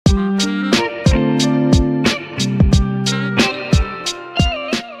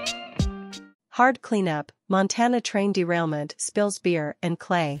Hard cleanup, Montana train derailment spills beer and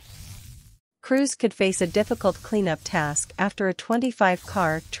clay. Crews could face a difficult cleanup task after a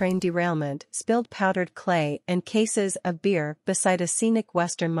 25-car train derailment spilled powdered clay and cases of beer beside a scenic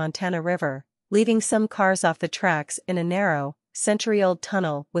western Montana river, leaving some cars off the tracks in a narrow, century-old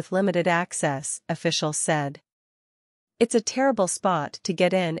tunnel with limited access, officials said. "It's a terrible spot to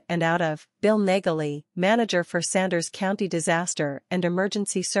get in and out of," Bill Naegeli, manager for Sanders County Disaster and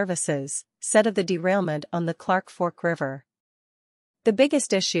Emergency Services, said of the derailment on the Clark Fork River. "The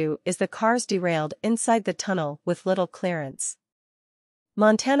biggest issue is the cars derailed inside the tunnel with little clearance."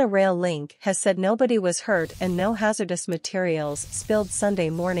 Montana Rail Link has said nobody was hurt and no hazardous materials spilled Sunday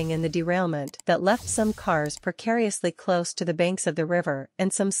morning in the derailment that left some cars precariously close to the banks of the river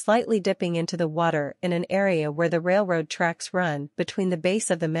and some slightly dipping into the water in an area where the railroad tracks run between the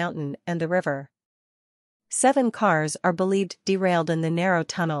base of the mountain and the river. 7 cars are believed derailed in the narrow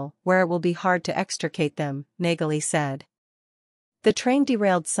tunnel where it will be hard to extricate them, Naegeli said. The train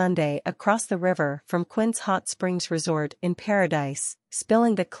derailed Sunday across the river from Quinn's Hot Springs Resort in Paradise,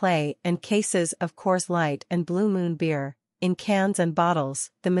 spilling the clay and cases of Coors Light and Blue Moon beer, in cans and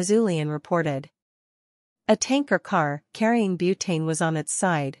bottles, the Missoulian reported. A tanker car carrying butane was on its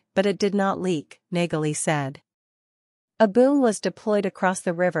side, but it did not leak, Naegeli said. A boom was deployed across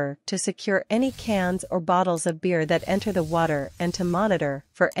the river to secure any cans or bottles of beer that enter the water and to monitor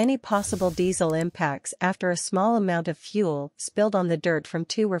for any possible diesel impacts after a small amount of fuel spilled on the dirt from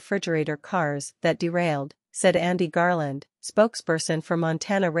 2 refrigerator cars that derailed, said Andy Garland, spokesperson for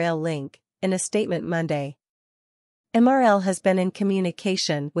Montana Rail Link, in a statement Monday. MRL has been in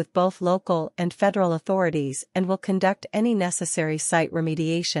communication with both local and federal authorities and will conduct any necessary site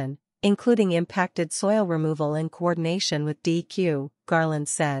remediation, including impacted soil removal in coordination with DEQ, Garland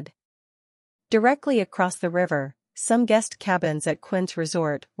said. Directly across the river, some guest cabins at Quinn's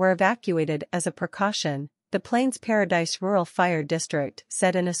Resort were evacuated as a precaution, the Plains Paradise Rural Fire District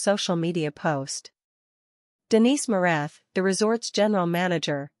said in a social media post. Denise Morath, the resort's general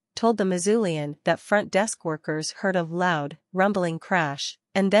manager, told the Missoulian that front desk workers heard a loud, rumbling crash,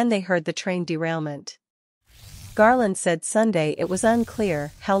 and then they heard the train derailment. Garland said Sunday it was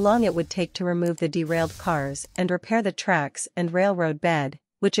unclear how long it would take to remove the derailed cars and repair the tracks and railroad bed,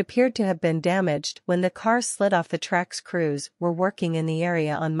 which appeared to have been damaged when the cars slid off the tracks. Crews were working in the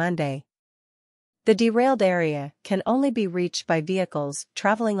area on Monday. The derailed area can only be reached by vehicles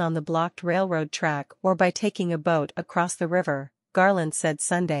traveling on the blocked railroad track or by taking a boat across the river, Garland said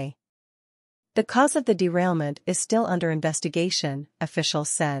Sunday. The cause of the derailment is still under investigation, officials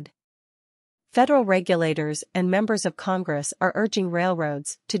said. Federal regulators and members of Congress are urging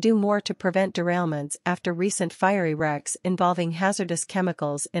railroads to do more to prevent derailments after recent fiery wrecks involving hazardous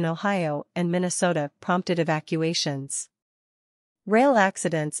chemicals in Ohio and Minnesota prompted evacuations. Rail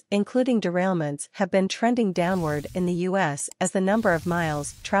accidents, including derailments, have been trending downward in the U.S. as the number of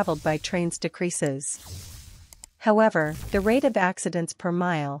miles traveled by trains decreases. However, the rate of accidents per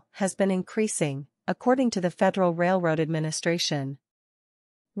mile has been increasing, according to the Federal Railroad Administration.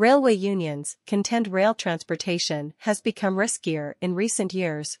 Railway unions contend rail transportation has become riskier in recent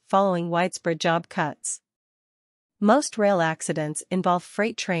years following widespread job cuts. Most rail accidents involve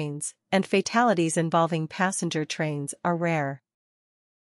freight trains, and fatalities involving passenger trains are rare.